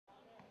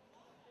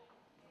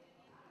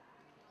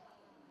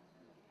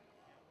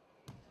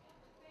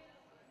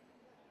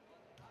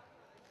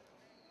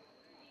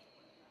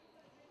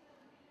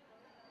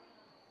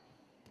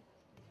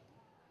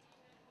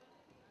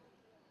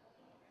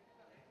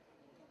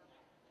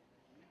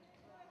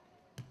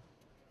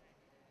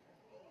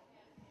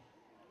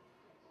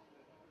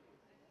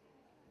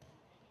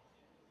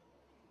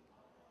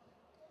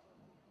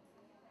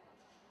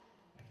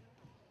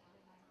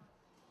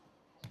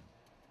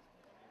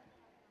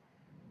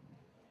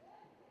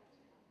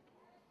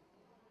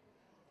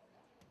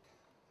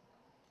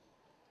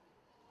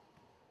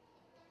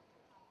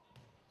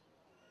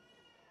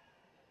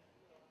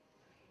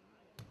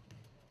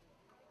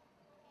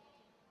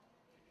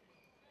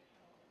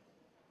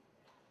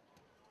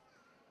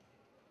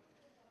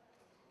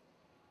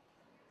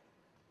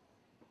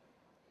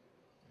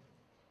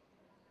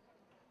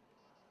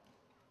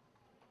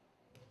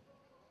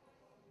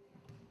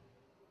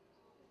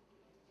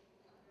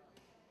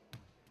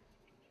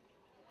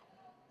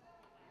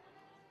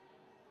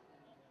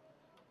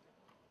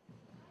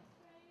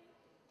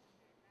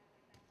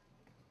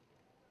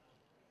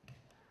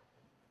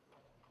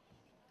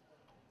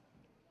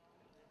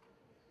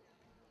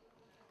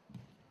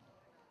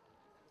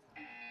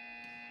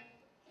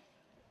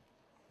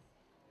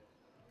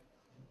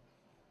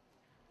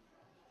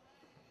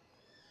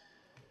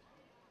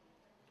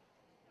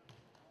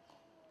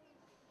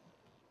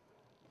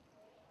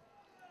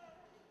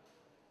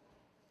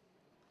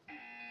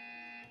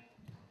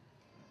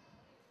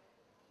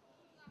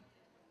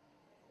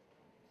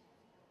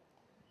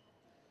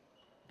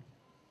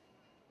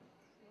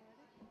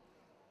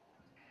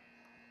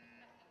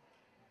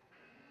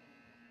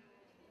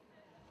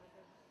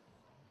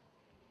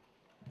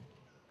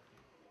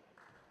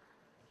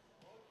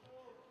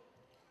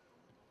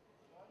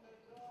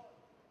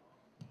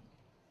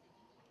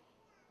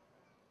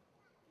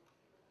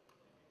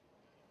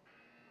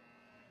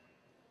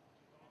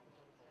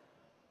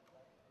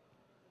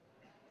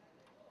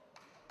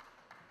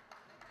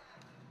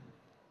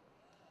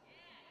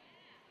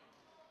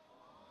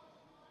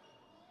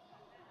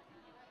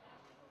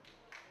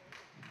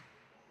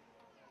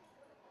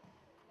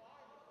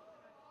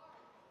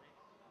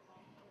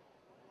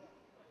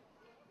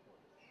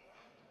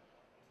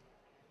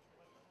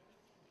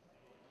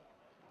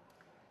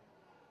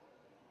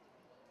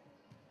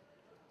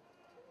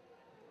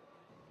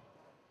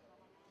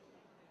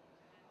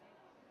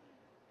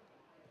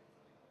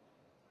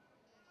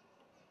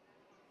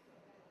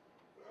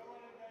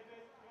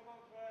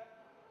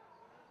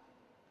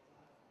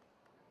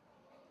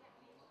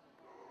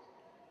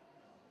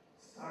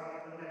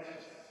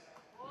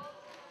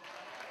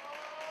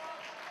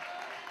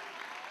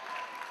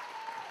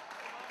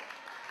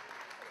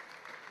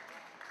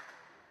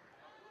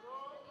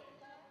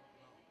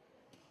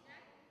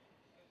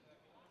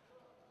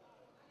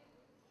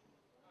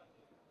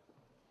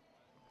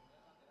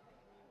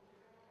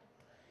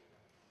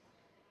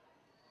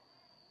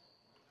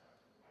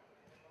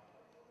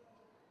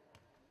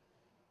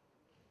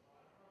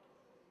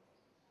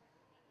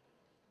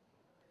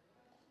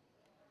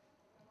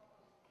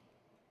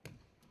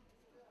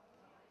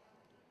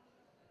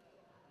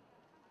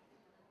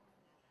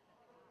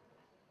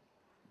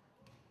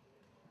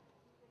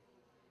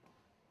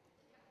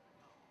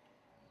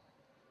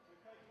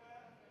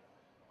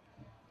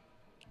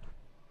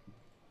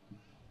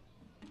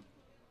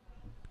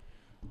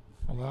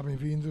Olá,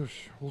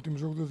 bem-vindos. Último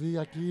jogo do dia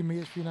aqui,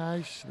 meias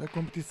finais da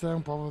competição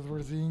Povo de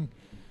Varzim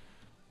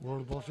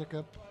World Bolsha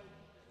Cup.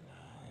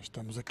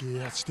 Estamos aqui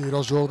a assistir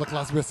ao jogo da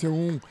classe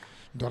BC1,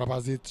 Dora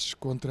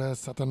contra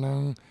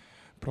Satanan,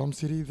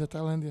 Phromsiri da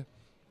Tailândia.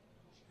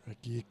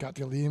 Aqui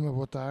Cátia Lima,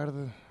 boa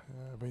tarde,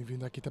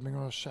 bem-vindo aqui também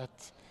ao chat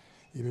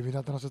e bem-vindo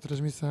à nossa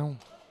transmissão.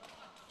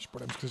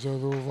 Esperamos que seja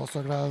do vosso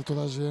agrado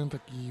toda a gente.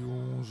 Aqui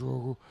um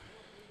jogo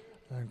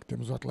em que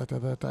temos o atleta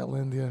da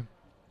Tailândia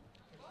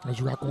a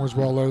jogar com as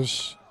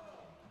bolas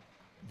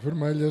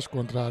vermelhas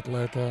contra a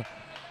atleta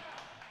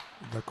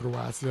da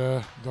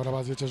Croácia, Dora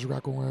a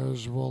jogar com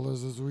as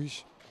bolas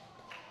azuis.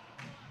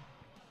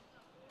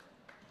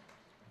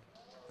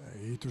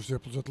 Aí torcer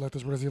pelos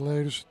atletas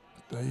brasileiros,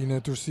 aí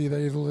na torcida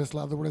aí desse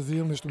lado do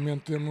Brasil. Neste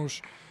momento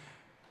temos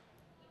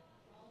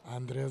a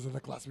Andresa da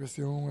classe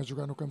BC1 a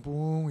jogar no campo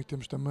 1 e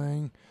temos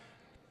também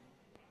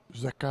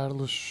José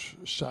Carlos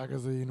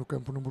Chagas aí no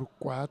campo número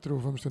 4.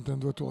 Vamos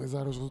tentando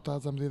atualizar os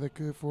resultados à medida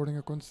que forem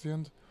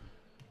acontecendo.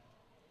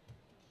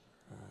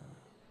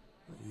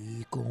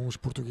 E com os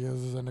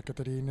portugueses Ana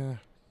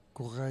Catarina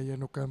Correia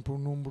no campo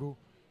número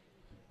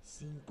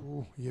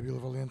 5 e a Vila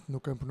Valente no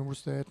campo número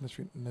 7.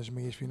 Nas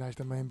meias finais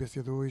também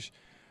BC2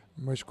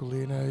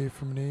 masculina e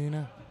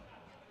feminina.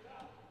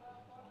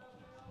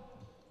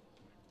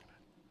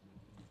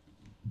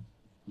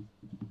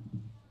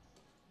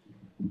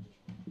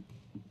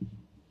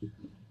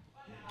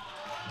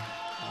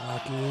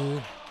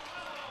 Aqui.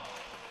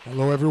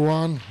 Hello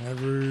everyone,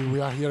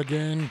 we are here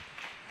again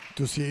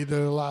to see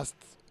the last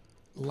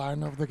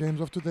line of the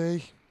games of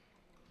today.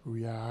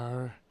 We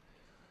are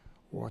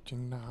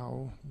watching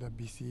now the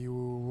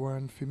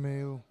BC1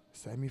 female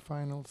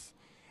semi-finals,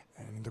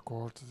 and in the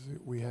court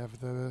we have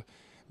the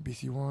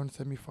BC1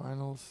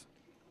 semi-finals,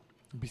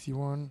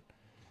 BC1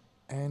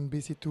 and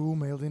BC2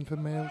 males and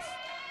females.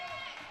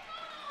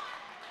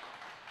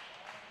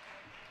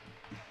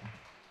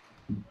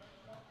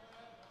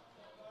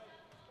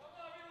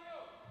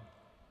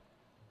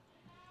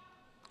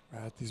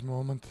 At this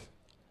moment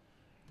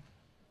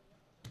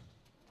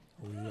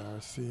we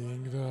are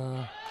seeing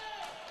the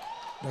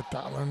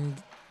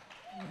talent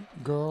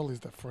girl is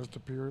the first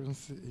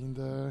appearance in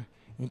the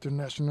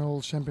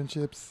international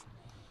championships,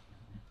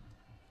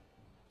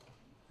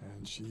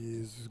 and she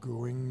is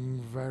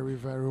going very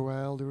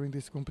well during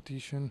this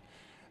competition,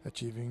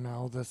 achieving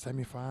now the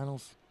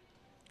semi-finals.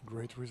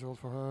 Great result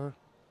for her.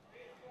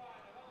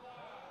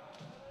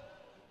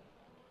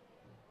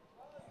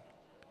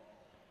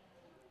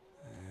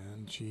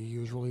 And she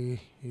usually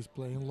is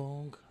playing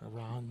long,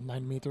 around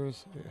 9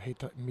 meters,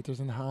 8 meters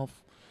and a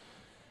half.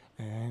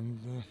 And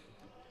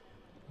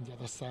on the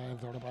other side,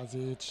 Dora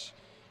Bazic,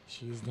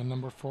 she is the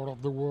number 4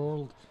 of the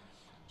world.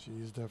 She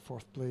is the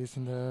 4th place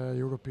in the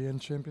European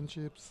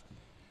Championships,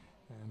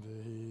 and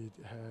he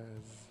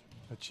has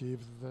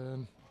achieved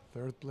the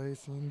 3rd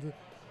place in the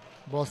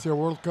Bosnia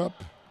World Cup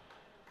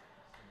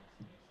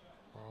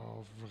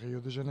of Rio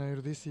de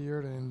Janeiro this year,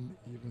 and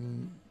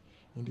even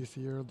in this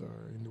year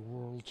in the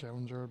World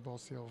Challenger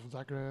Bosnia of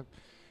Zagreb,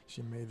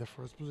 she made the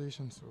 1st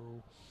position.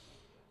 So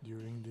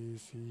during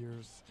these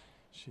years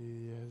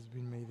she has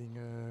been making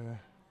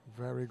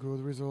very good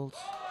results.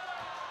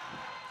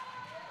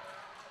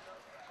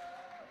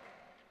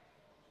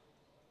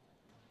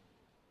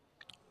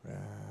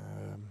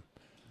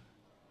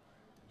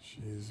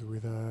 She's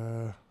with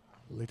a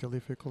little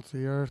difficulty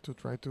here to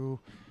try to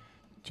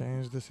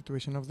change the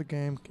situation of the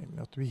game.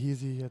 Cannot be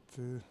easy at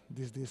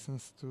this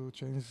distance to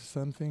change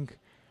something.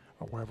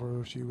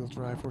 However, she will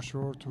try for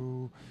sure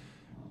to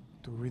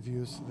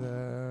reduce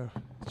the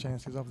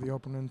chances of the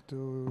opponent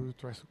to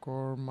try to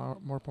score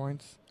more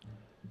points.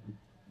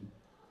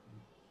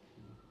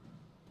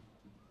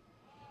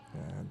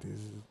 And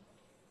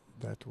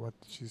that's what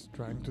she's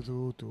trying to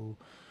do, to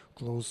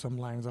close some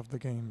lines of the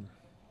game.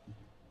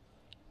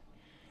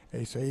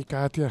 É isso aí,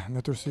 Kátia,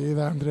 na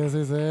torcida, Andrés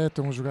e Zé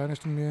estão a jogar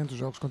neste momento, os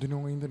jogos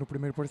continuam ainda no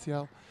primeiro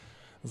parcial.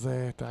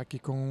 Zé está aqui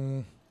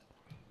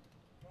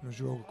no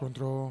jogo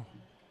contra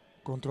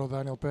o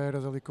Daniel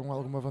Pérez, ali com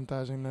alguma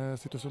vantagem na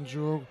situação de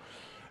jogo.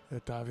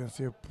 Está a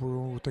vencer,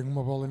 tem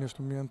uma bola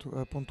neste momento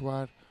a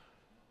pontuar,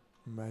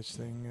 mas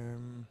sem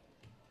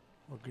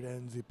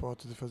grandes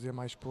hipóteses de fazer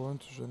mais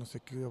pontos, a não ser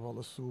que a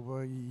bola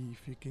suba e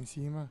fique em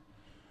cima.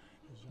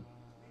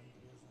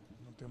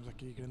 Não temos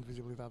aqui grande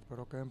visibilidade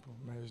para o campo,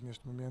 mas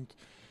neste momento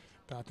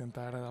está a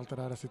tentar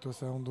alterar a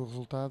situação do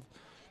resultado,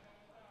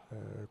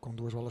 com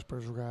 2 bolas para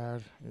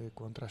jogar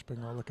contra a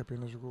espanhola, que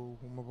apenas jogou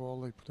uma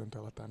bola, e portanto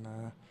ela está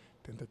na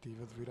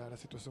tentativa de virar a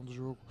situação do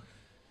jogo.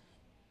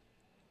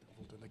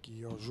 Voltando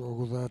aqui ao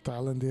jogo da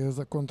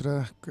tailandesa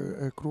contra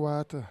a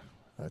croata,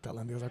 a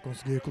tailandesa a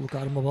conseguir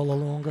colocar uma bola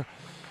longa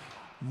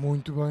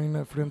muito bem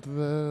na frente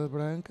da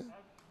branca,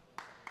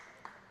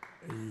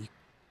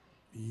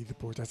 e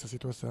depois dessa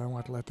situação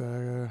a atleta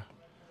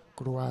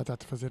croata a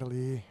fazer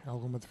ali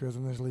alguma defesa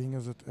nas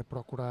linhas, a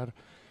procurar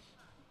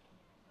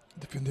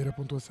defender a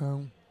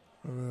pontuação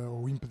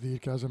ou impedir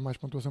que haja mais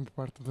pontuação por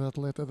parte da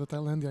atleta da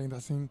Tailândia. Ainda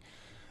assim,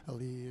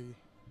 ali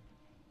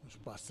um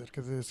espaço de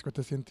cerca de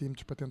 50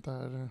 centímetros para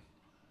tentar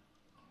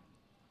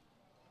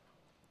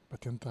para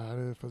tentar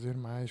fazer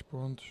mais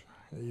pontos.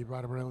 E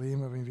Bárbara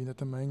Lima, bem-vinda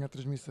também à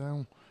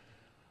transmissão.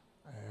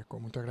 É com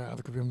muito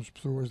agrado que vemos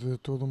pessoas de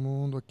todo o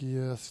mundo aqui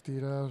a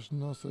assistir às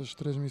nossas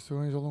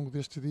transmissões ao longo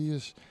destes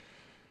dias.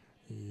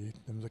 E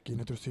estamos aqui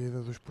na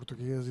torcida dos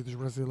portugueses e dos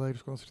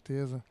brasileiros, com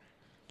certeza.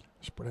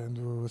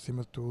 Esperando,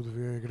 acima de tudo,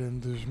 ver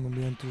grandes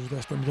momentos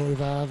desta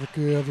modalidade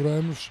que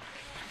adoramos.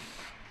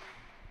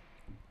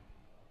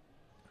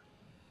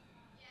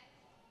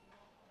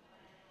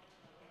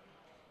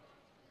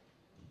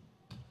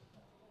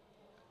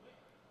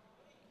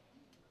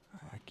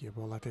 Aqui a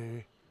bola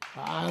até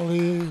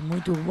ali,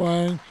 muito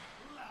bem.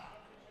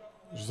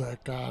 José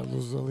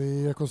Carlos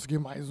ali a conseguir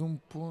mais um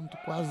ponto,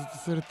 quase de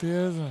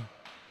certeza.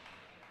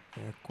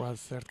 É quase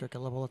certo que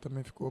aquela bola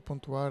também ficou a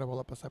pontuar, a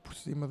bola a passar por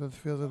cima da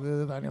defesa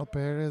de Daniel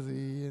Pérez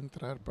e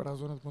entrar para a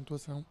zona de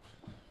pontuação.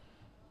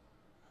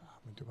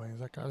 Muito bem,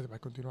 José Carlos vai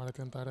continuar a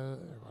tentar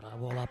agora a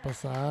bola a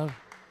passar.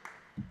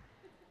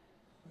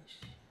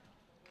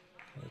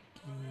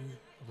 Aqui,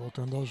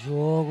 voltando ao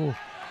jogo.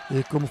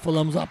 E como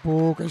falamos há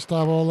pouco, aí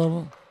está a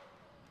bola.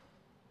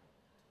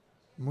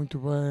 Muito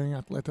bem, a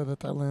atleta da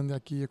Tailândia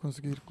aqui a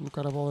conseguir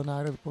colocar a bola na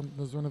área,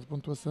 na zona de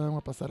pontuação,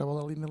 a passar a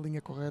bola ali na linha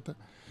correta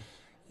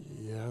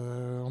e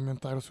a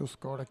aumentar o seu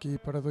score aqui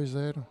para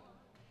 2-0.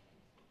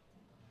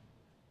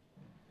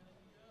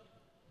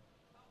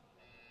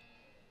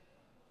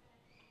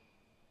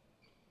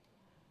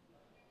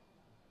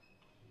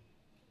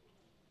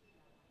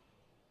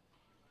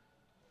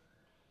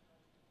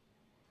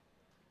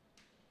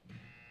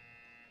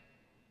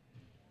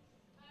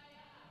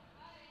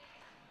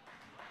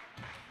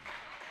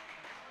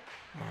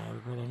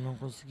 Agora não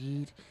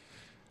conseguir,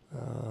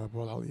 a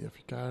bola ali a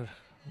ficar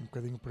um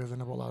bocadinho presa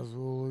na bola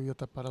azul e a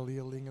tapar ali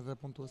a linha da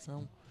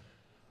pontuação.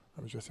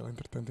 Vamos ver se ela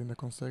entretanto ainda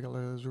consegue,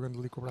 ela jogando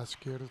ali com o braço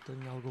esquerdo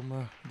tem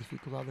alguma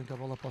dificuldade em que a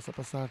bola possa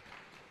passar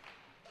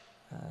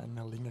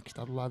na linha que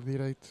está do lado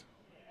direito.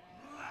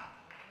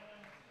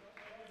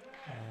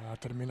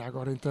 Termina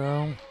agora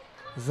então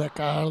Zé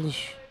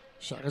Carlos,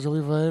 Chagas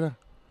Oliveira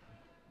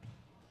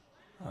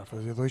a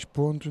fazer 2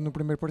 pontos no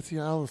primeiro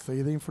parcial,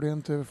 saída em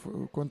frente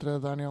contra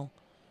Daniel.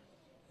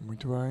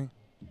 Muito bem.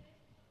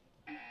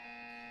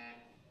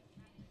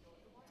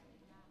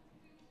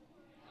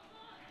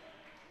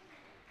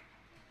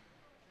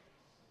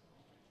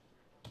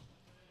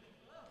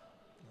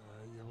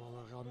 E a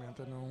bola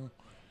realmente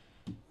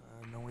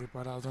não ir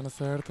para a zona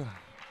certa.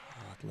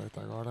 A atleta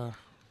agora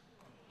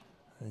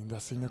ainda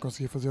assim a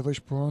conseguir fazer 2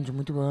 pontos,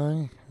 muito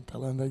bem. A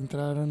Tailândia a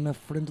entrar na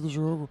frente do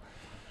jogo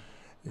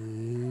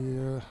e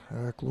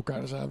a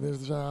colocar já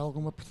desde já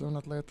alguma pressão na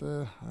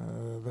atleta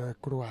da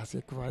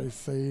Croácia que vai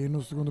sair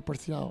no segundo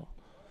parcial.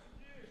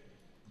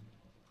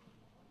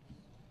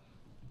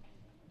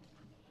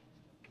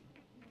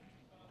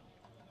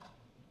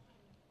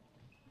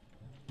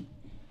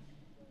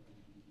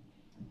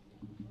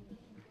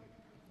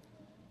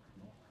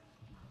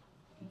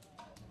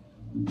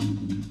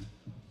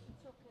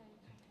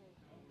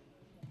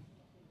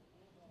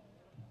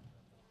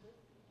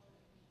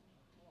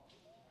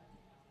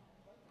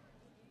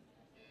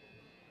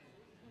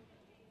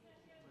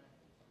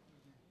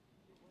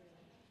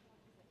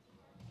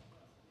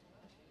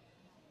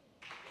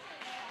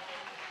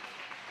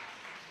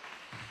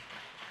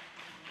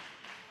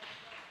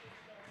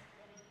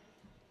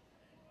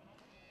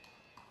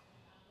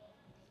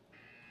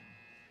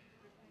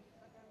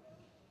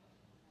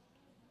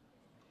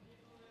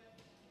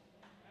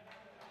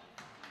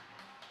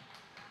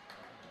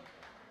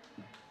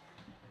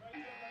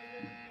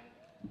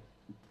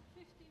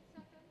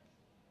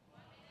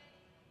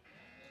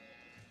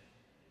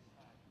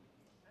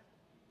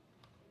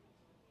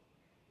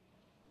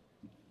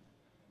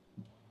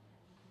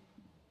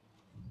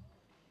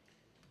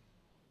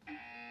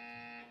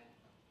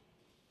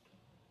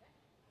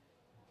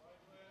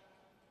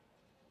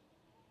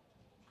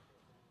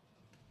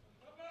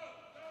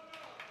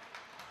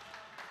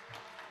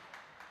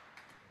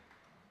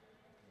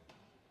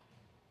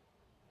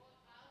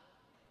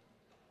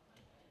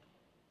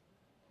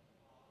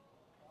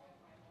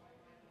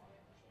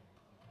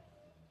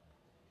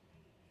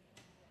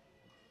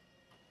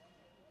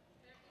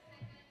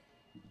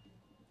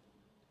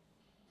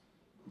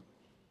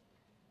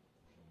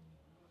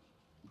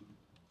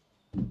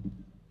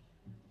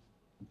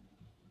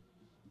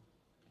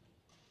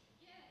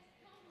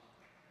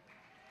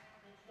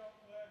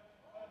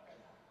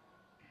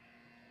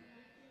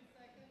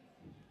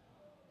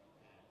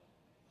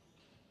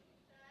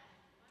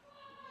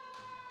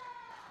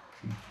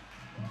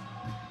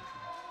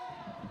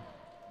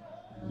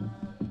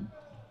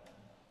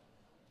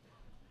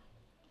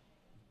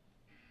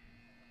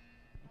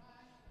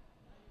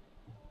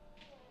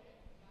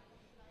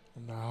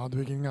 Now the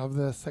beginning of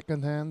the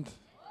second hand.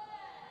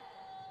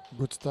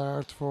 Good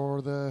start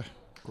for the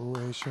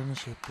Croatian.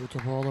 She put the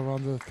ball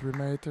around the 3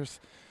 meters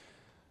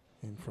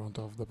in front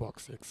of the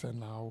box 6, and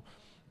now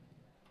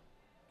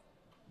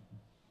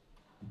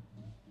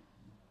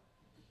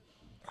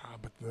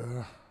but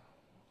the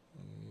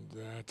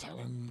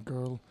Italian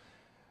girl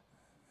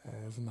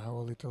has now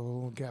a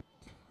little gap,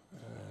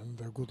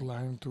 and a good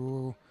line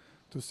to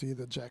see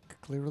the jack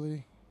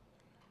clearly.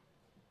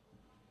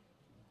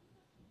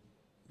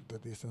 The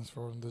distance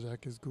from the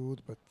jack is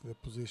good, but the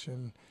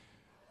position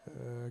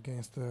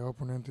against the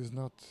opponent is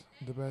not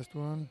the best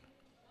one.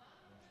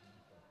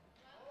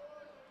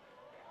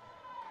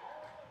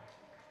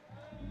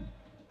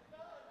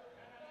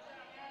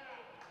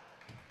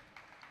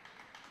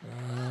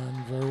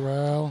 And very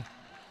well.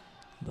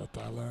 The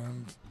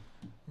Thailand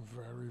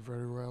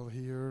very well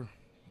here,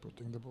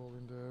 putting the ball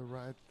in the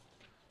right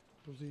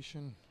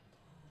position.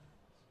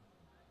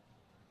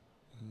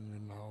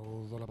 And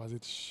now Dora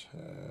Basic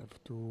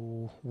have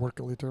to work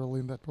a little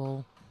in that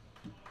ball.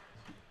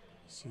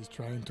 She's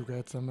trying to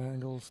get some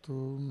angles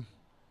to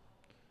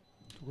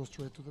go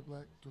straight to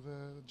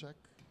the jack.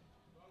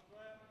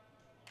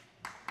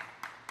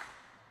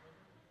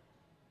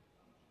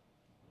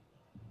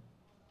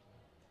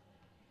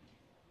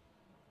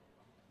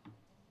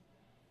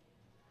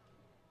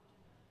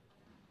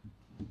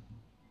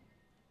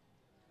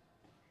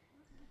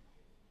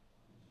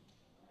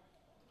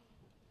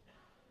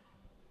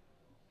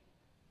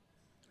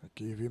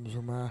 Aqui vimos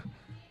uma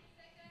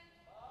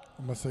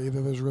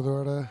saída da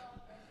jogadora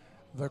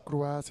da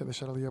Croácia,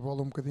 deixar ali a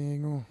bola um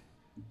bocadinho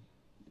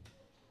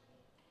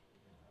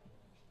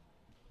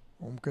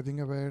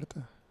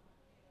aberta.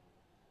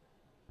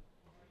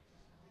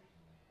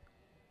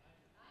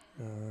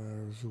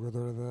 A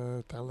jogadora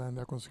da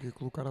Tailândia a conseguir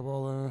colocar a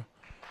bola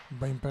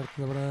bem perto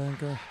da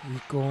branca e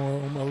com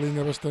uma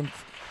linha bastante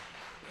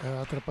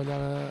a atrapalhar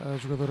a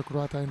jogadora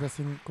croata, ainda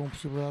assim com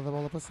possibilidade da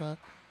bola passar.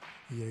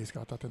 E é isso que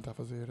ela está a tentar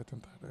fazer, a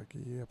tentar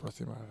aqui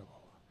aproximar a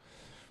bola.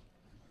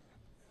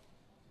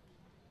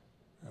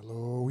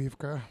 Hello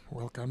Ivka,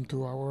 welcome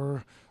to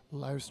our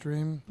live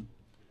stream.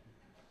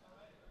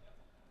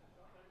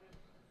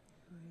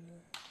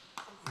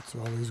 It's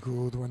always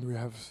good when we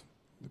have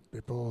the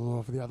people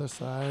of the other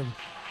side.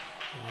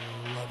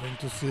 Loving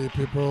to see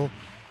people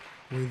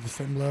with the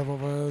same love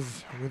of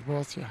us with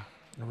Bosnia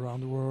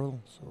around the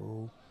world.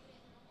 So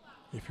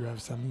if you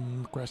have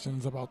some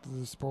questions about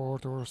the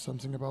sport or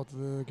something about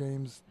the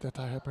games that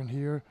happen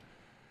here,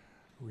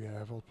 we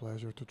have all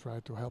pleasure to try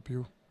to help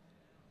you.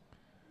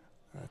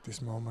 At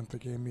this moment the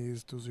game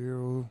is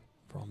 2-0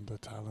 from the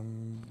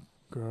Thailand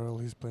girl.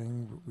 He's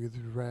playing with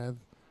red,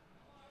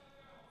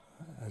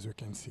 as you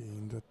can see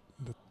in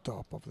the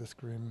top of the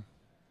screen.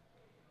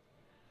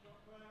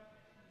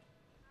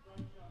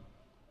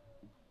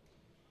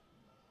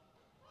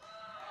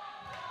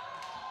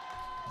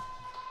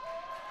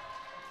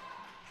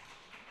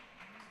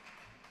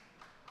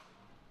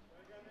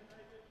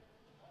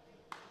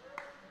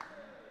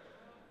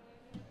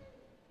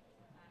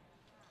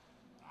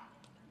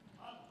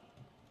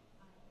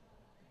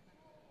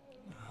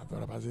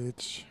 Dora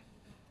Basic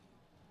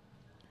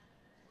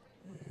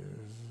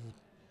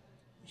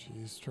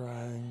she's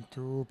trying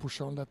to push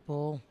on that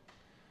ball.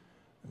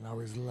 Now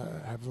is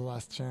have the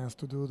last chance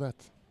to do that,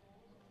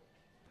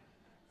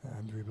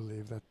 and we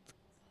believe that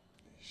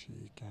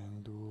she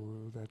can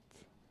do that,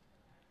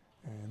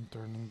 and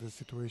turning the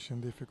situation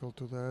difficult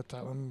to the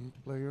Thailand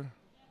player.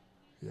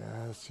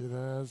 Yes, she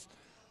does.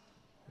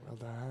 Well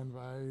done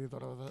by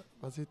Dora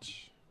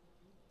Basic.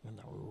 And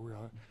now we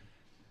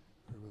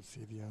will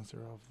see the answer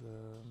of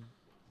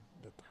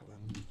the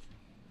Thailand.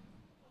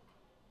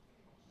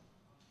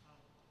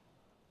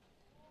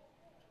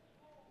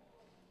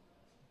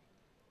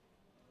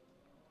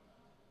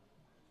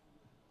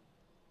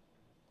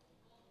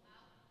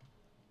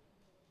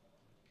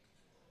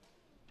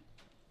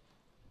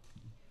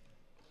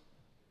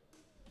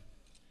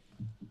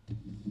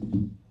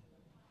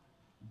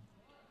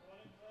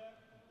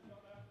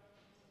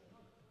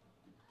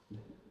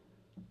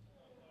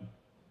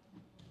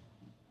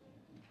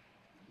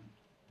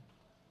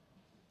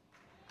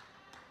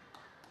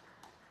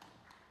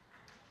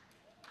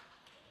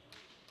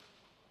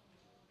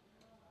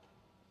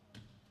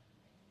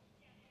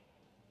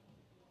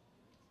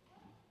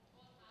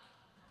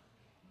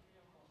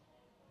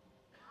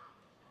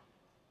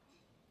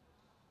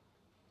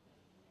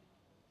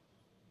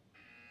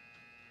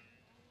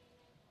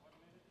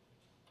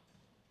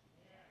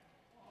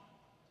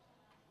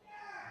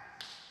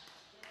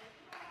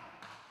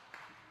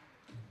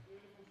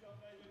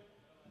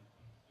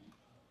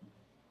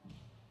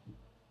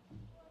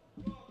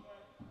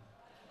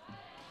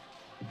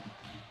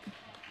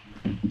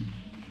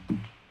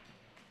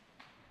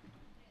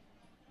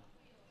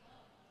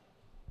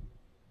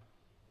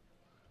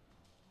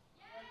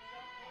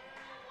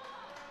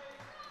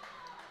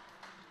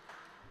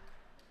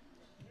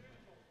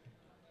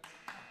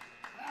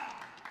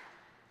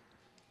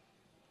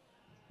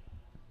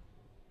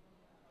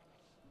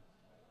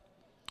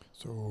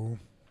 So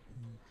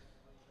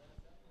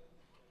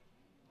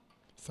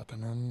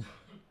Satanan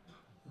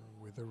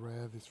with the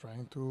red is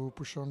trying to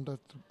push on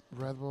that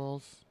red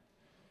balls,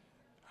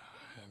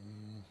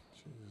 and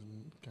she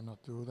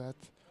cannot do that.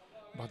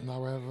 But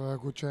now we have a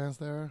good chance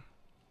there.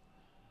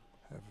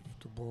 Have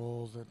two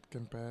balls that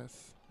can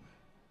pass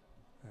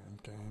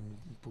and can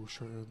push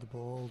the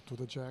ball to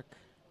the jack.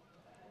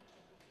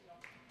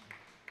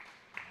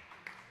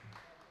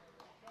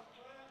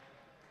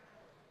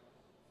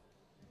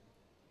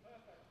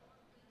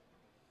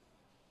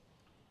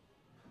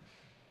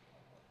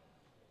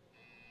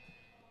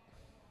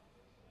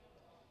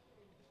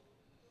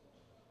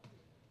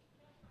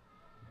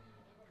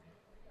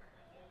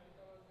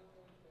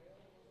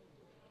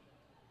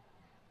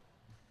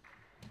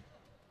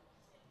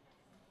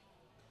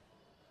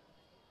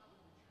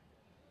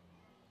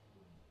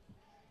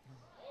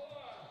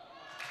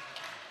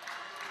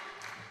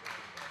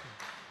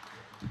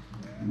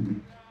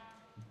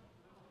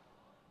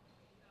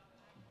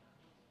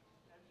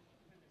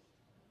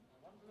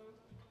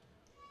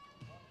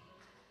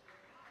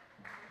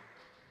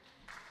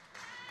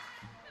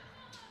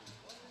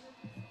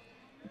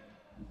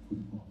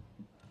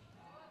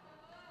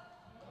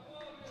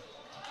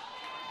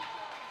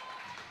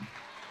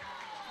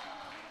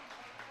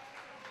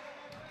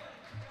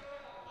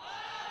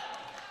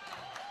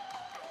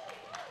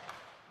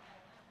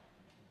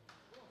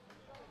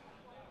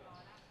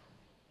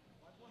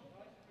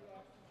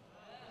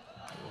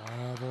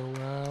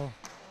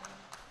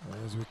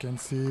 As we can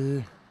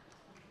see,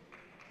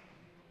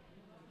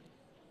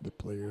 the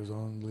players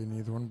only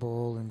need one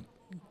ball and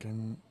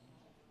can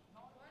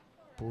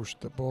push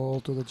the ball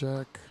to the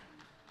jack.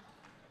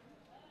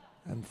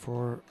 And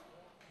for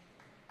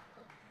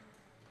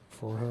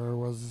her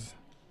was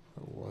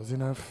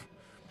enough.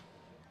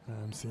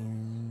 I'm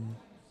seeing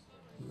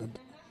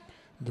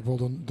the ball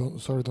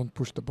don't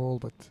push the ball,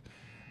 but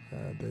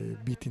they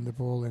beat in the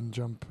ball and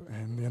jump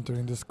and enter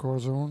in the score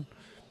zone.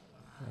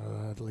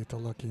 A little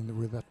lucky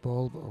with that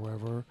ball, but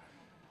however,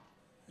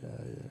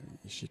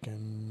 she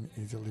can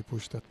easily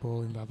push that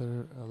ball in the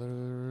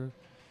other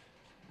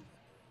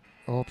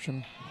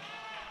option.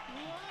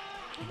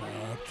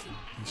 But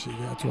she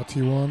gets what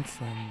she wants,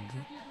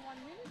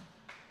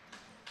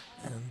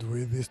 and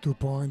with these 2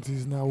 points,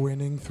 he's now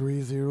winning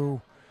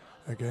 3-0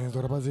 against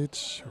Dora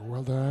Basic.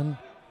 Well done.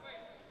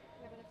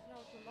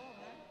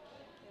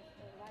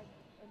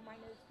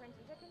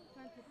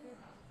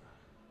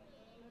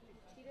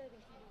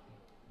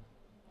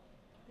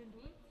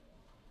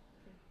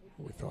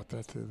 We thought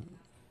that it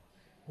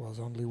was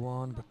only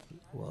one, but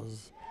it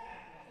was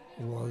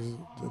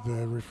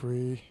the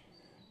referee.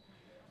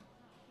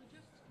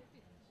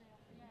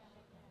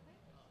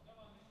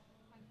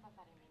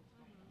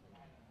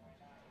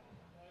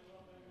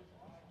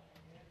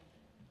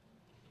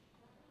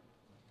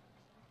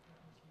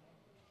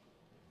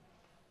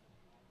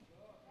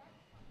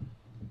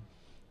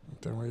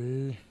 Então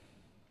aí,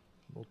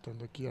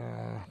 voltando aqui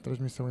à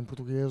transmissão em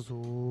português,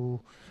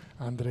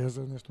 a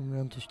Andresa neste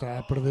momento está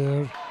a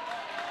perder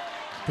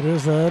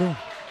 3-0,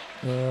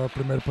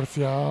 primeiro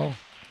parcial.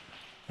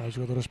 A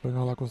jogadora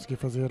espanhola a conseguir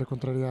a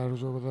contrariar o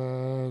jogo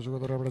da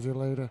jogadora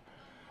brasileira,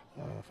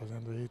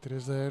 fazendo aí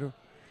 3-0.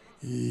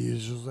 E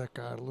José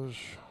Carlos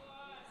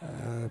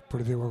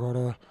perdeu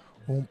agora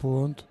 1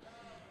 ponto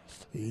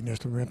e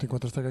neste momento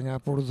encontra-se a ganhar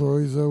por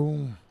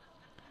 2-1.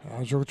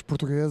 Há jogo dos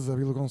portugueses, a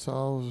Vila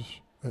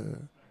Gonçalves.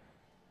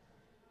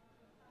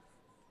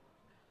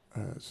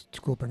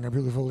 Desculpem, a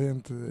Vila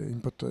Valente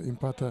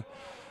empata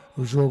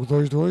o jogo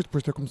 2-2,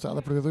 depois de ter começado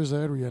a perder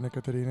 2-0, e Ana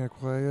Catarina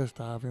Correia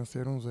está a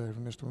vencer 1-0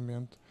 neste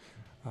momento,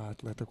 a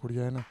atleta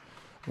coreana.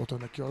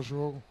 Voltando aqui ao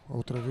jogo,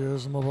 outra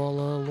vez uma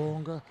bola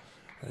longa,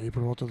 aí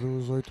por volta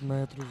dos 8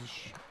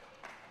 metros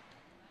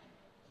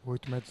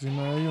e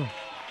meio.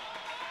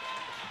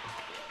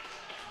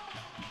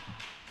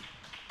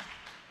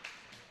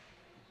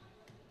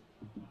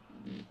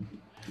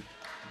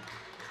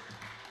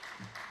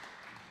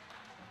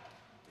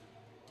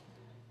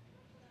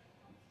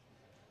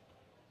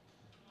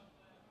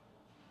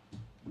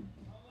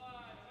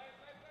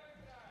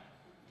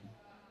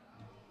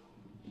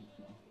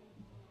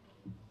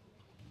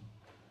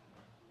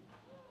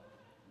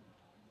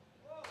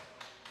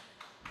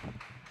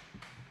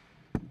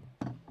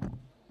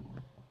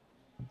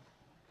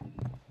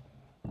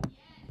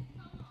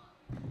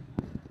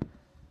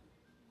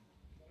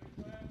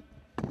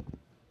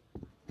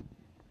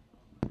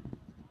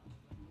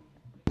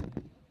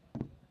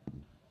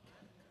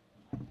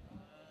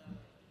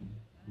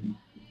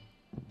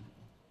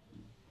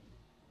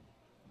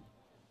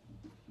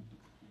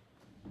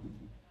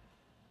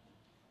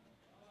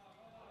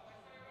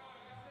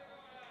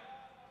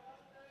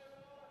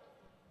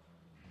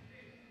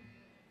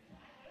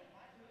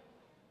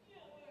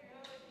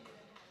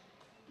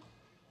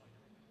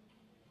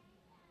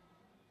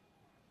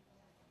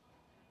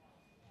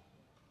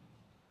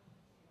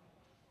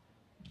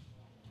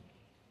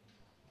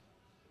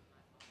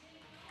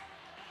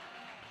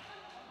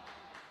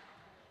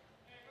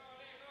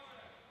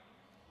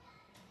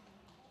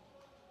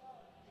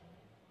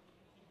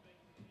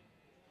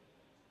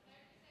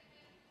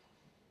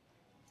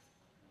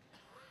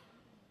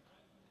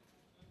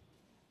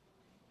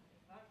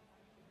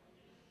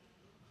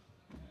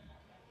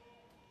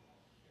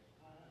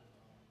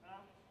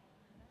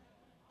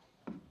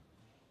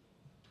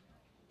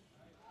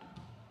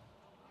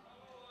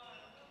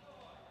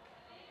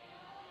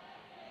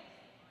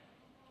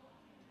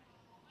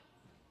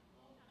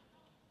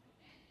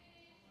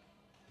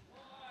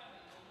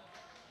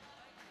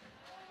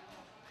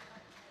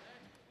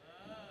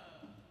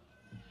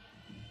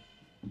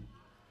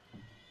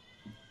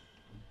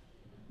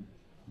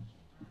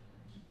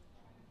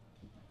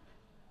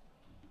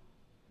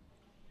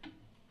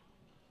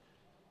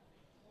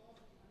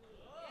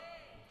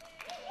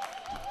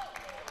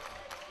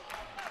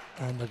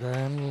 And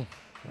again,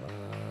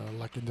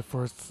 like in the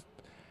first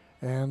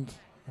end,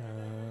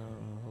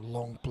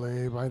 long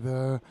play by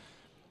the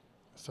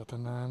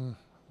Satanan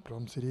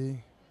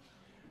Phromsiri,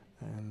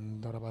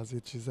 and Dora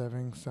Basic is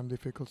having some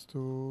difficulties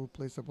to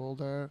place the ball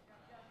there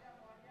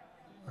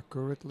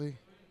accurately.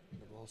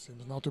 The ball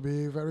seems now to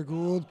be very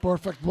good.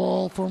 Perfect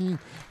ball from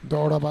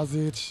Dora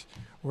Basic.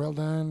 Well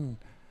done.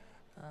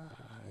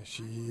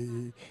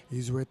 She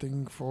is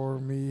waiting for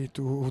me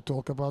to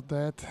talk about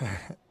that.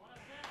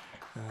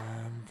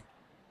 And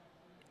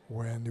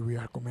when we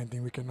are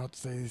commenting, we cannot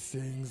say these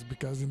things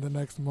because in the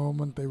next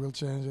moment they will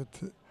change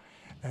it.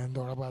 And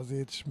Dora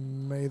Basic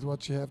made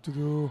what she had to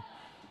do.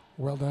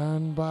 Well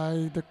done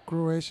by the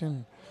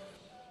Croatian.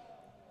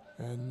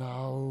 And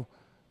now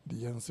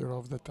The answer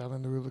of the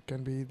talent will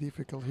can be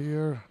difficult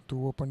here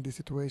to open the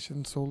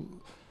situation so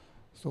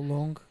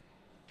long.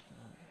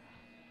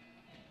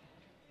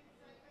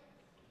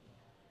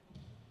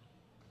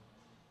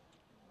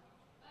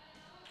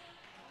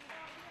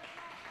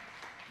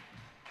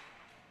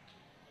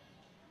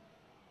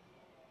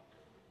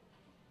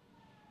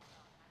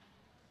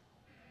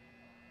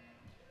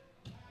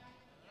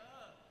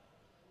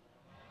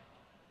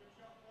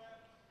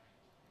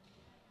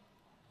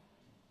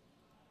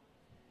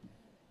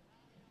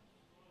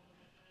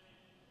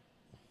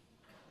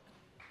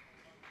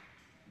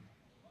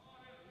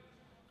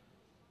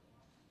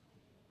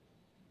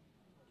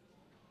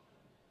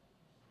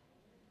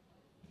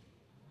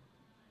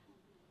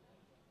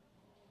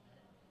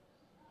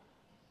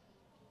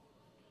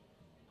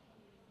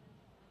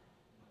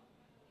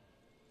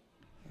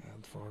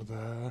 And for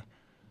the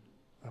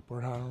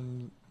upper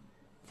arm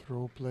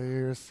throw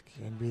players,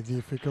 can be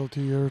difficult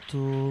here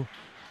to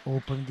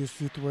open these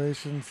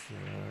situations.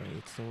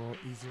 It's so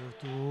easier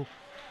to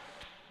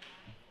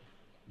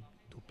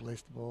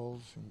place the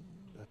balls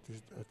at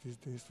this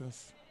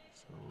distance.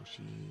 So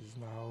she's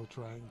now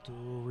trying to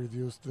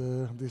reduce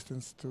the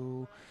distance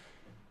to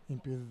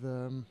impede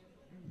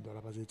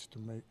Dora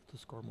to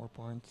score more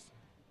points.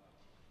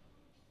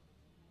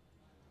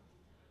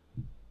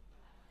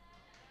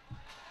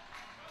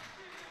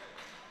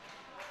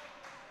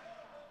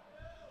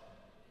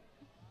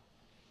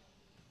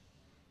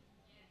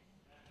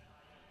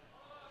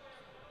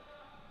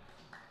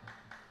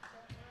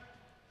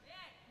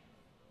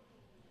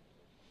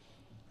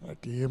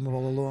 Aqui uma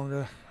bola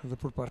longa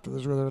por parte da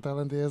jogadora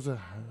tailandesa,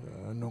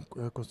 não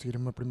conseguir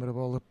uma primeira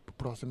bola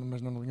próxima,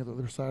 mas não na linha do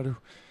adversário,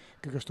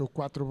 que gastou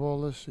 4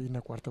 bolas e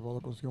na quarta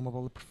bola conseguiu uma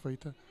bola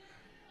perfeita.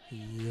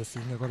 E assim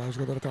agora a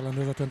jogadora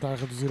tailandesa a tentar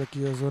reduzir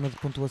aqui a zona de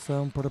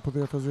pontuação para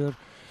poder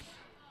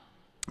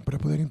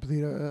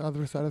impedir a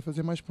adversária de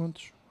fazer mais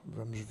pontos.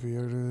 Vamos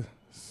ver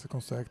se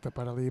consegue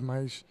tapar ali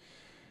mais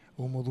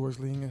uma ou duas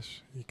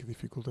linhas e que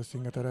dificulta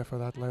assim a tarefa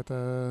da atleta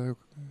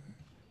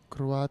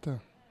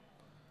croata.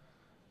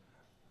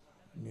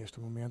 Neste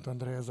momento a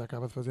Andresa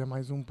acaba de fazer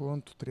mais um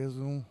ponto,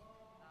 3-1.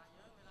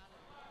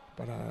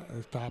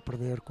 Está a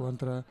perder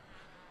contra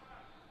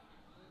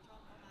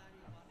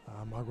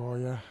a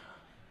Magoia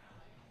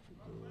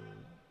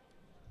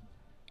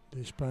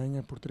de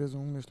Espanha por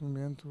 3-1 neste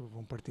momento.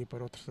 Vão partir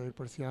para o terceiro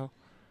parcial.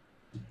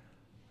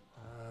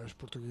 Os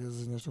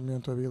portugueses neste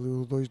momento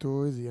habilitam o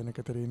 2-2 e a Ana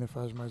Catarina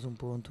faz mais um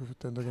ponto,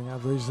 tendo a ganhar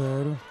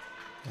 2-0.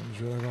 Vamos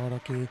ver agora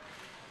aqui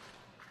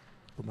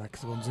como é que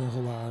se vão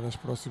desenrolar as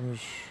próximas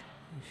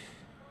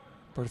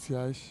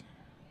parciais.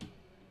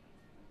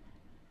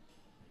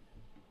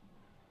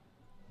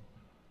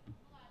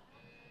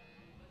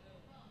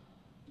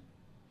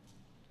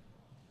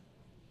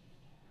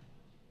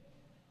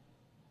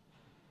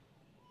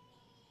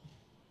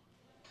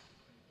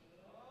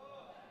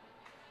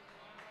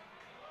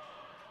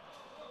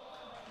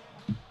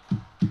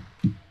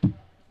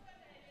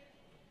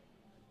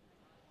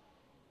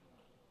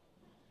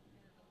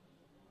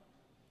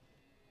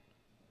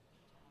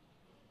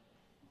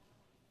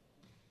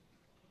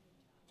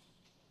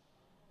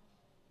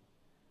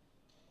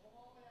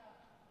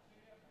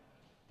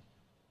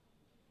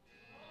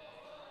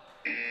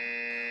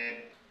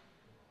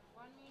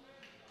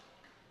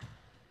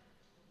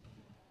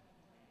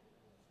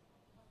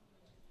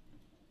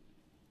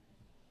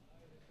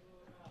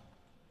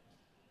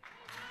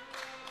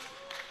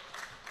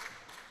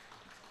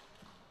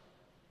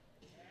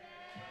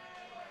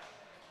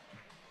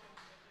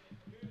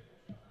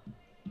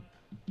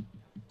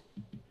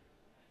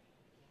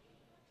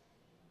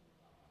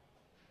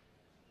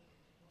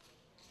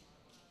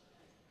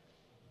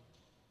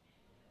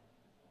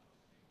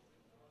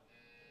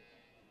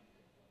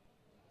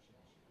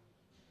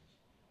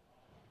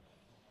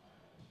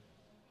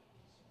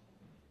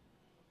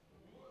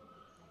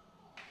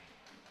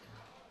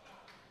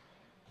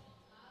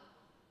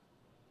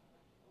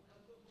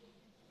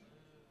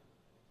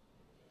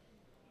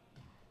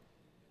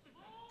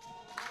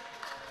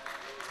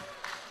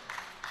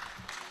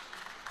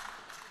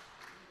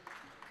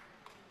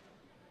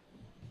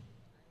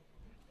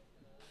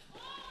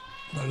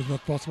 That is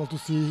not possible to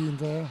see in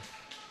the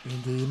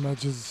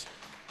images,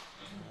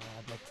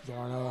 but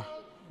Dora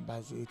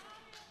Basic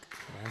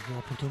has the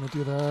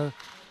opportunity there.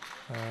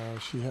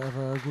 She have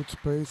a good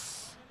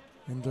space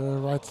in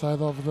the right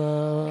side of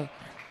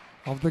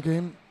the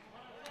game.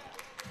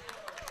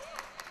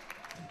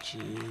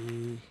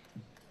 She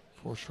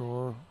for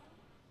sure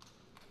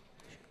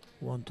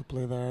want to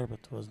play there, but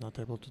was not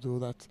able to do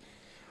that.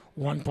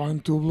 1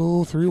 point to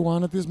blue,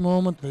 3-1 at this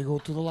moment. They go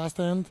to the last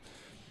end,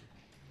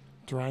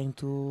 trying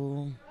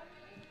to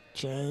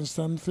change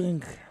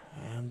something,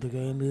 and the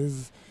game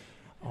is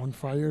on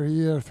fire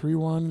here.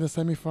 3-1 in the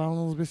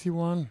semifinals,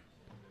 BC1.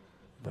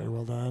 Very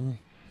well done.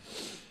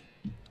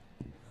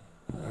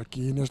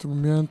 Aqui neste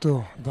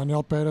momento,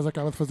 Daniel Pérez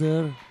acaba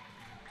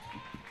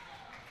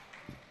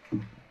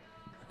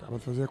Acaba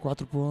de fazer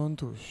 4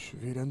 pontos,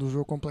 virando o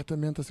jogo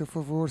completamente a seu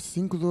favor.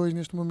 5-2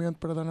 neste momento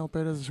para Daniel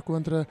Pérez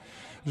contra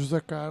José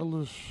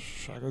Carlos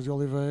Chagas de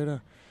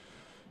Oliveira.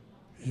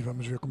 E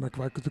vamos ver como é que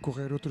vai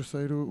decorrer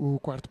o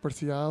quarto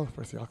parcial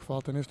que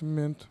falta neste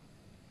momento.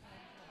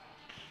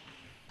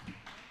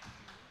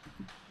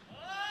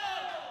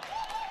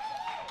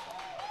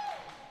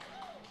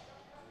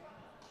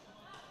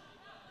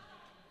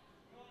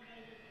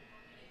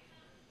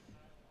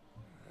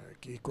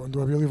 Aqui quando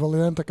o Abílio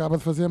Valente acaba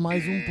de fazer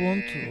mais um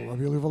ponto. O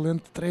Abílio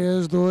Valente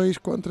 3-2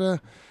 contra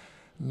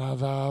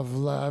Nadav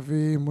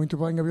Lavi. Muito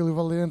bem, Abílio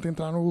Valente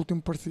entrar no último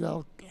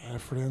parcial à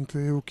frente,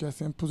 o que é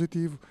sempre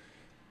positivo.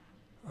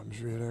 Vamos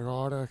ver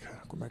agora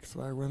como é que se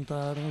vai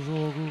aguentar um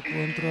jogo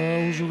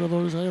contra os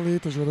jogadores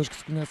israelitas, jogadores que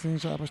se conhecem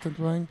já bastante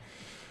bem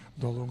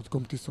ao longo de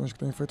competições que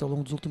têm feito ao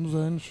longo dos últimos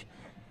anos.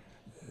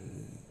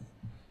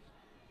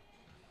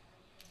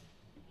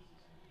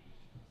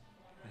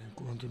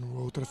 Enquanto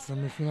no outra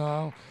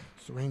semifinal,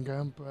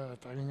 Suengampa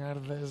está a ganhar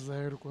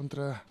 10-0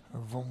 contra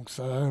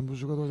Vongsam, os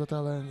jogadores da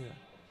Tailândia.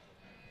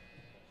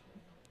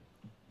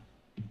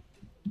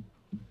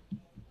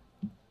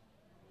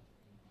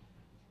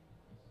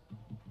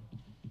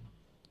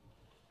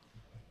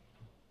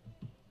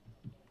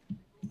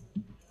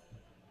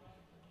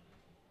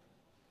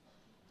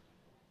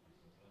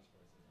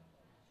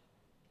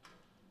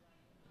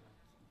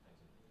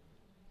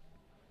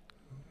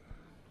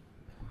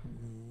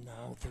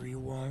 Now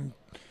 3-1.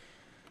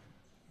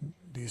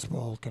 This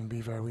ball can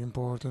be very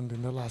important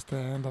in the last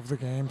end of the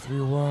game.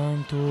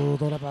 3-1 to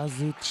Dora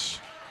Bazic.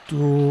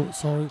 To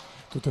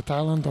the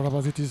Thailand. Dora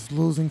Bazic is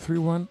losing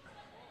 3-1.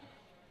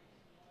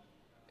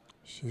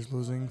 She's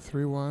losing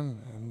 3-1,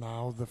 and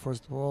now the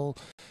first ball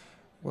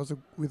was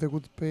with a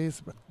good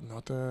pace, but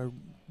not the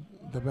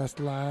best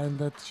line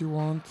that she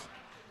wants.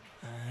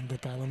 And the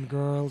Thailand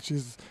girl,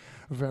 she's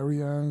very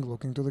young,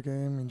 looking to the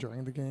game,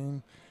 enjoying the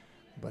game,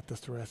 but the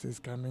stress is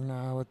coming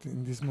out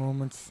in these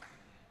moments.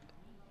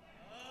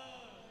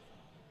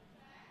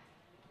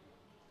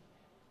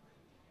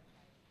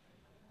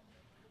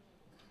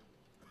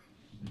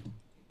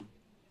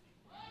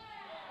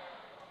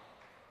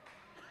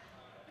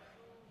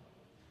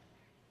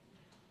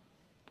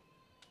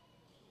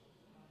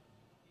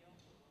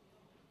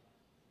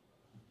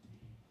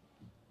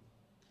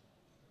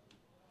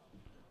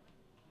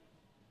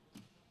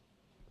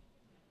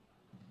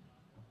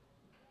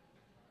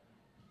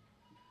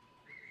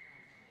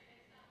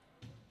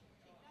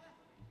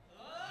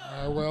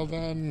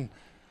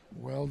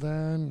 Well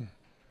done.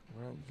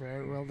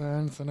 Very well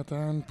done,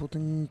 Satanan,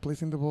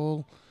 placing the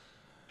ball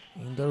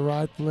in the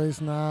right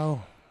place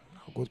now.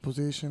 A good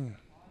position.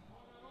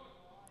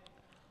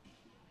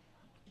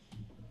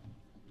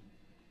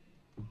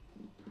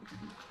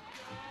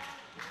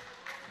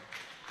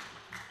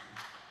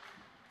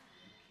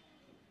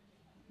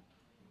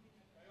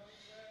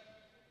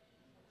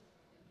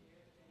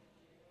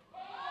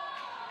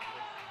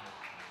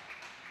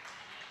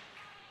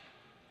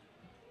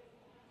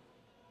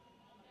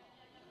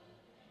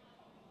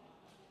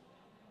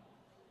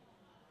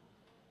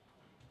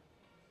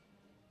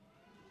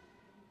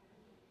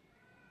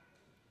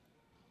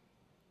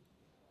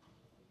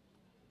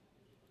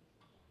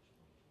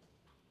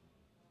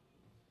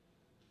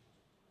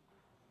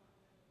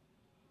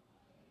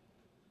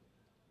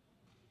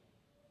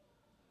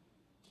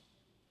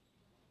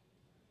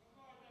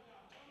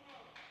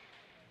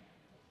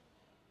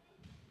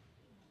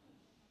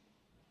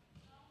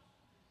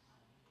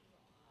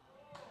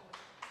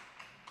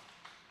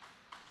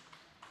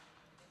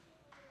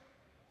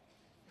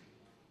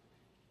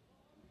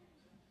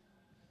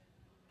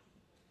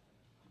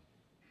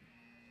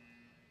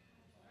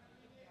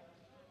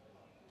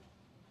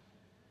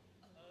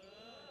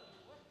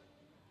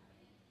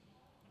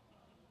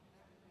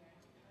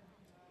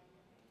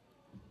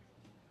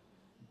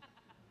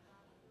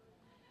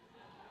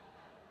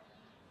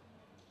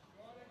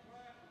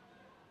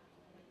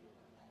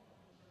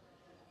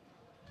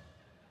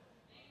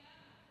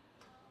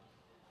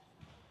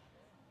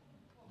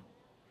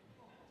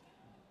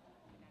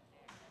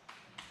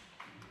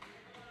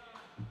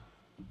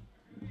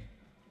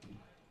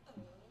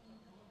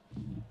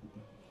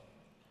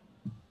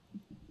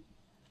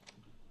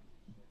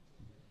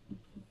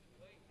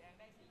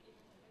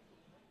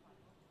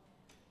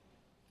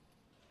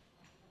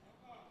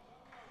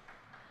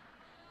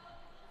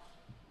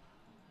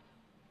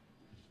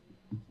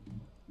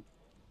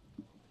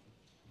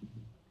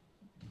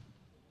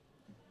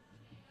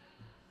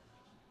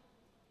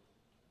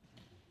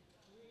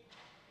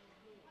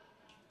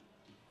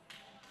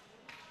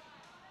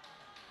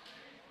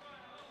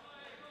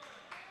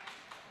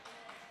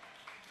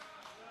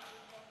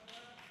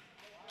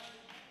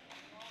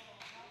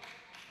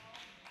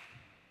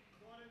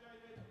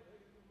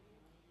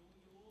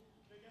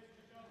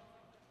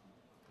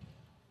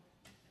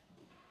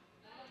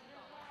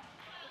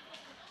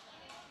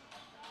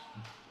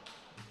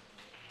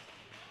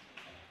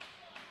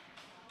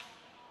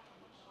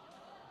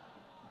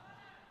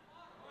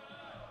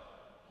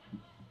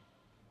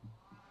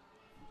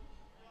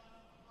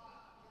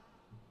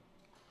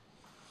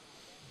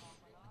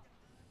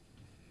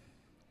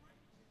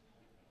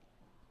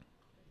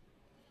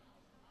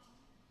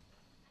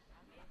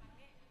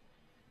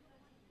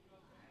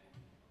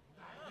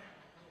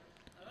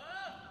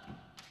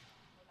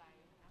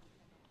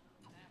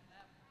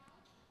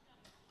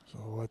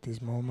 So at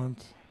this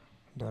moment,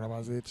 Dora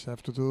have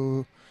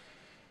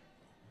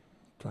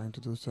trying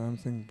to do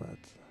something, but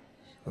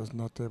she was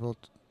not able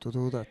to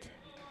do that.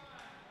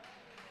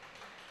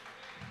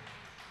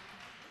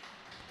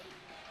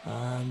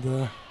 And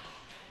at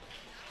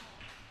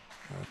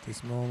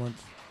this moment,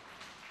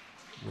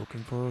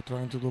 looking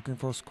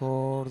for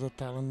score, the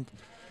talent.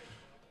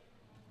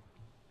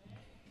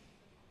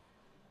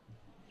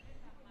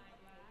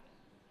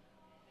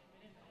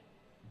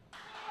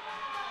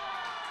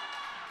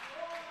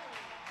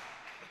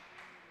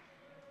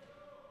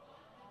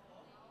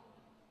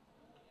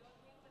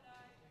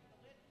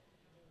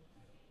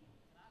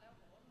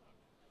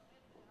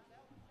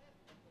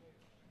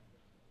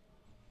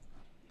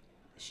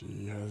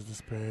 She has the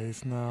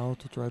space now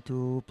to try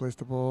to place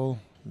the ball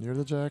near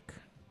the jack.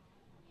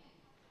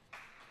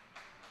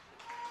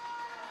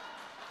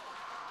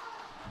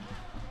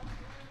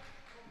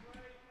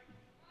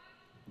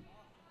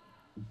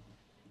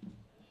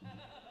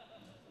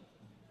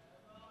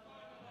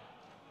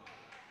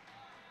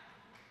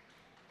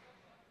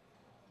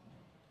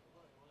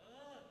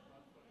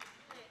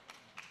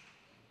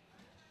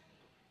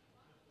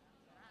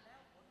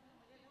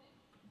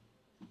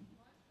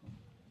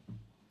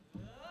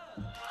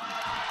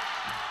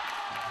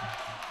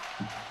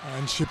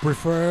 And she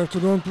preferred to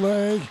don't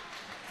play.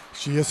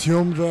 She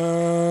assumed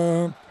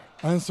the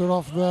answer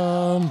of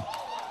the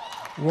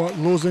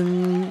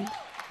losing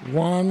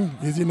one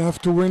is enough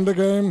to win the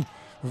game.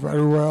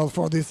 Very well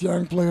for this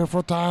young player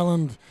for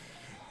Thailand.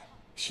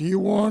 She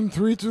won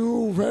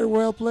 3-2. Very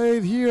well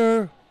played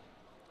here.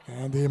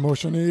 And the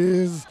emotion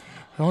is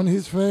on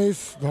his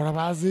face. Dora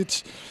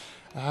Basic.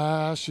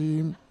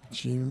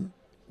 She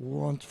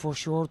wants for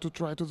sure to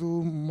try to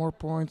do more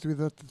points with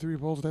the 3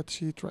 balls that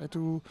she tried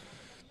to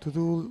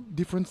do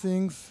different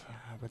things,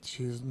 but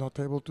she's not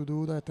able to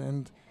do that,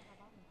 and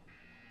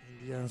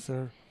in the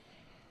answer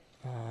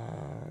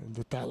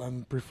the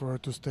Thailand prefer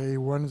to stay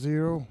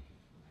 1-0.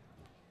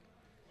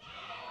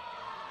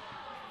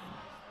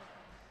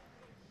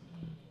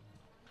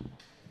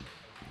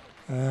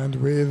 And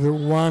with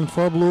 1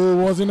 for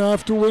blue was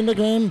enough to win the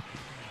game.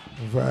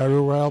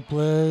 Very well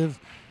played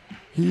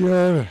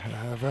here,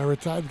 a very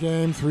tight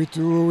game.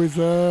 3-2 is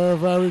a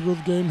very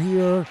good game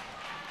here,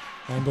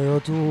 and they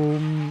are to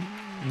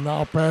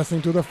now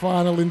passing to the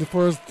final in the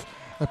first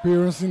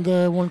appearance in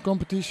the one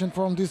competition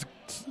from this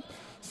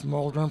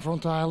small ground from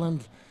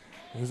Thailand.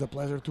 It's a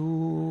pleasure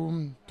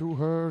to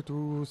her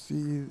to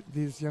see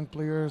these young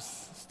players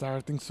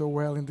starting so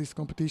well in these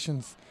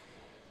competitions.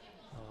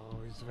 Oh,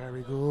 it's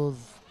very good.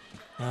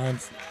 And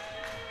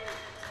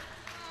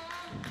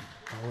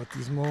at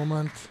this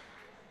moment,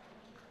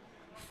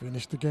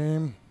 finish the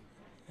game.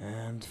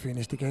 And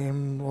finish the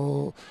game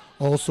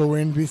also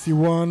in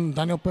BC1.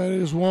 Daniel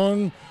Perez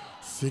won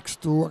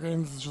 6-2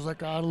 against José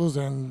Carlos,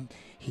 and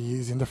he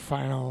is in the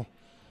final.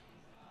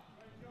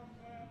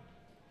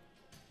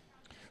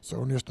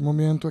 So neste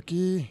momento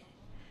aqui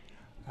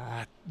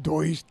há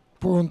 2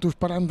 pontos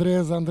para a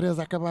Andresa. A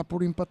Andresa acabar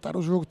por empatar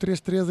o jogo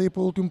 3-3 aí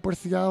para o último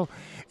parcial.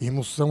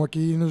 Emoção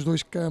aqui nos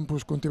 2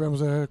 campos, quando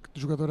tivemos a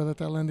jogadora da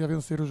Tailândia a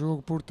vencer o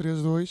jogo por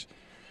 3-2.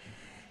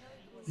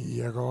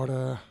 E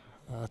agora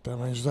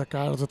também José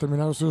Carlos a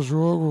terminar o seu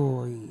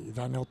jogo e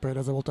Daniel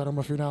Pérez a voltar a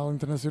uma final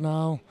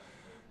internacional.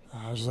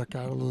 José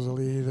Carlos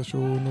ali deixou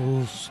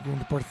no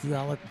segundo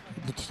parcial,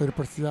 do terceiro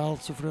parcial,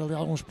 sofrer ali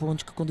alguns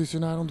pontos que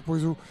condicionaram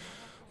depois o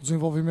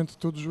desenvolvimento de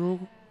todo o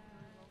jogo.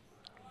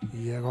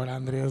 E agora a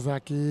Andresa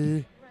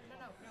aqui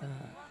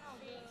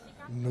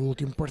no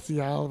último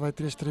parcial vai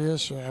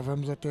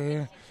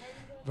 3-3.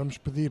 Vamos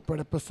pedir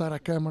para passar a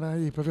câmara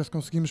e para ver se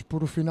conseguimos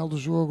pôr o final do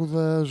jogo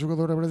da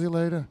jogadora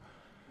brasileira.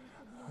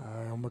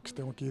 É uma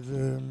questão aqui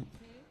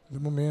de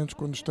momentos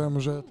quando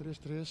estamos a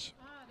 3-3.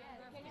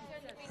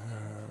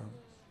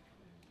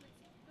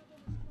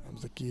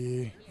 Vamos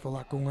aqui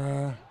falar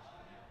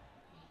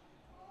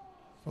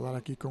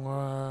aqui com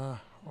a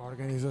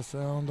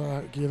organização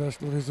aqui das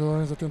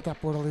televisões, a tentar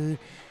pôr ali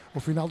o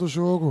final do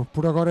jogo.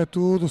 Por agora é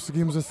tudo,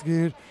 seguimos a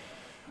seguir.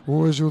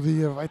 Hoje o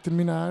dia vai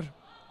terminar.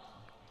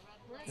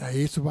 É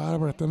isso,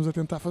 Bárbara, estamos a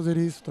tentar fazer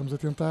isso, estamos a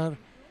tentar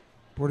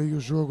pôr aí o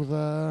jogo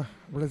da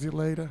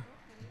brasileira.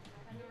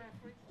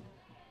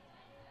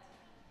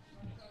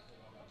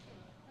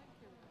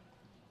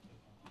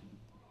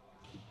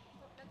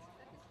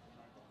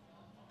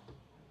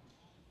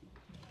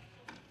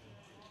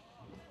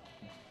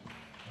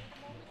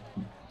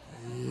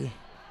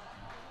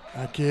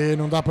 Aqui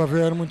não dá para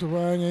ver muito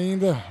bem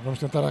ainda. Vamos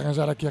tentar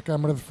arranjar aqui a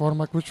câmera de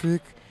forma que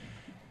fique.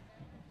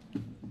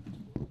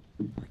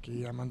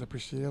 Aqui Amanda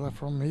Priscilla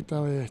from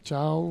Italy.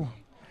 Ciao,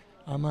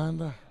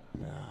 Amanda.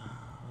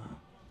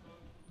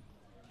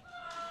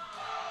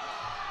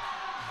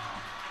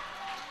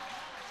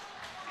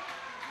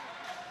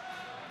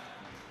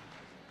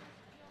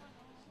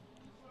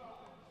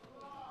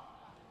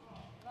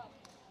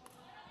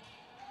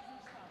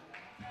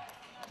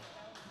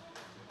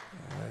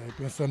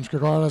 Pensamos que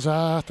agora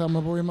já está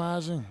uma boa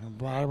imagem.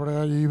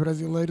 Bárbara e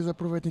brasileiros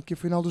aproveitem aqui o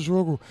final do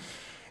jogo.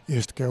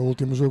 Este que é o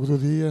último jogo do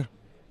dia.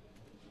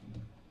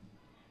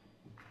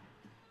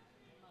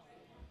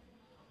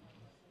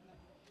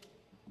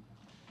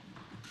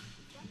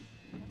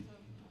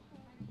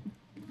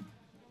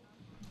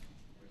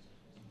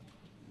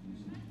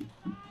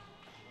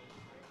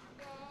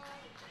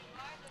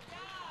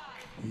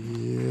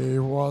 It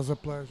was a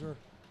pleasure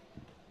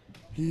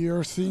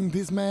here seeing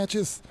these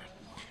matches.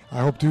 I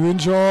hope you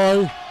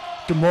enjoy.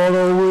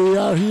 Tomorrow we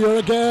are here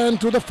again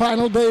to the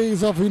final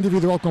days of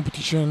individual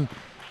competition.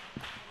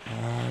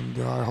 And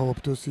I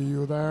hope to see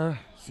you there.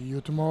 See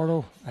you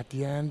tomorrow. At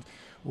the end,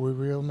 we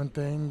will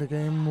maintain the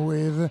game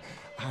with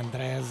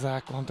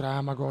Andresa contra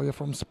Amagoia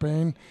from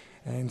Spain.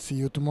 And see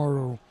you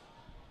tomorrow.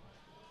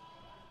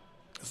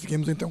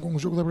 Seguimos então com o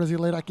jogo da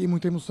brasileira aqui,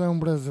 muita emoção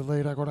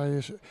brasileira. Agora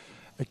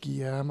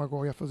aqui a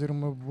Amagoia a fazer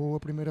uma boa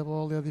primeira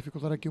bola e a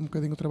dificultar aqui um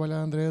bocadinho o trabalho à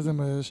Andresa,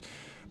 mas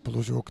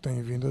pelo jogo que tem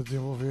vindo a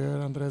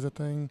desenvolver, a Andresa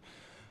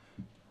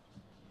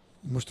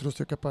mostrou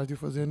ser capaz de o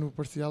fazer no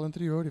parcial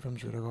anterior e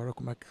vamos ver agora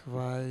como é que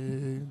vai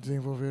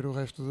desenvolver o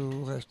resto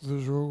do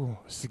jogo.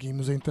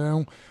 Seguimos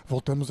então,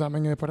 voltamos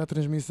amanhã para a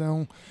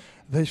transmissão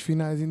das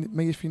finais,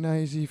 meias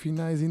finais e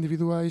finais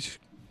individuais.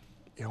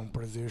 É um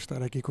prazer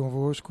estar aqui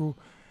convosco.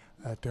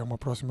 Até uma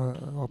próxima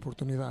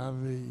oportunidade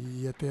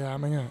e até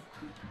amanhã.